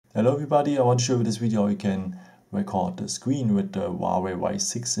Hello everybody, I want to show you this video how you can record the screen with the Huawei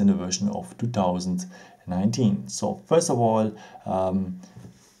Y6 in the version of 2019. So first of all,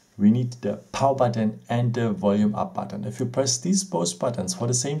 we need the power button and the volume up button. If you press these both buttons for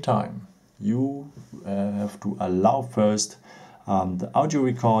the same time, you have to allow first the audio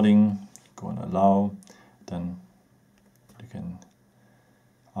recording. Go and allow, then you can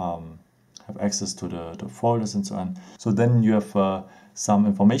have access to the folders and so on. So then you have some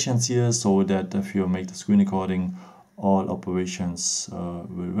information here, so that if you make the screen recording, all operations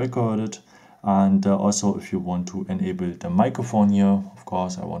will record it. And also if you want to enable the microphone here, of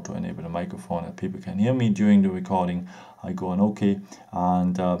course I want to enable the microphone that people can hear me during the recording. I go on OK,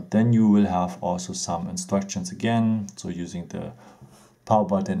 and then you will have also some instructions again, so using the power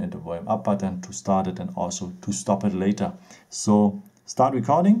button and the volume up button to start it and also to stop it later. So start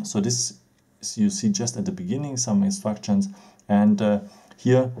recording. So this you see just at the beginning some instructions, and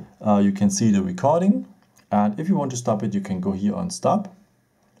here you can see the recording, and if you want to stop it you can go here on stop,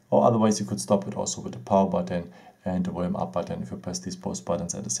 or otherwise you could stop it also with the power button and the volume up button if you press these both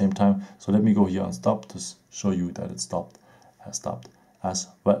buttons at the same time. So let me go here on stop to show you that it has stopped as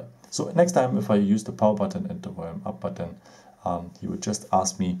well. So next time if I use the power button and the volume up button, he would just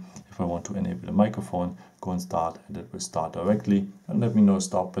ask me if I want to enable the microphone, go and start, and it will start directly, and let me know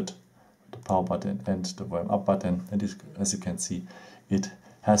stop it with the power button and the volume up button, and as you can see it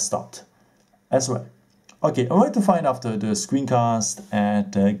has stopped as well. Okay, I'm going to find after the screencast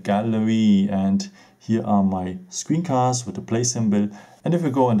at the gallery, and here are my screencasts with the play symbol, and if you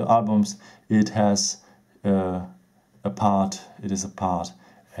go in the albums it has a part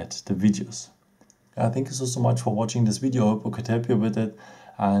at the videos. Thank you so much for watching this video. I hope I could help you with it.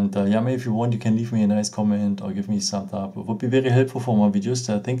 And yeah, maybe if you want, you can leave me a nice comment or give me a thumbs up. It would be very helpful for my videos.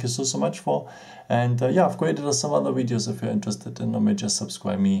 Thank you so much for. And yeah, I've created some other videos if you're interested in, or maybe just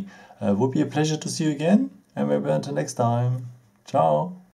subscribe me. It would be a pleasure to see you again. And maybe until next time. Ciao.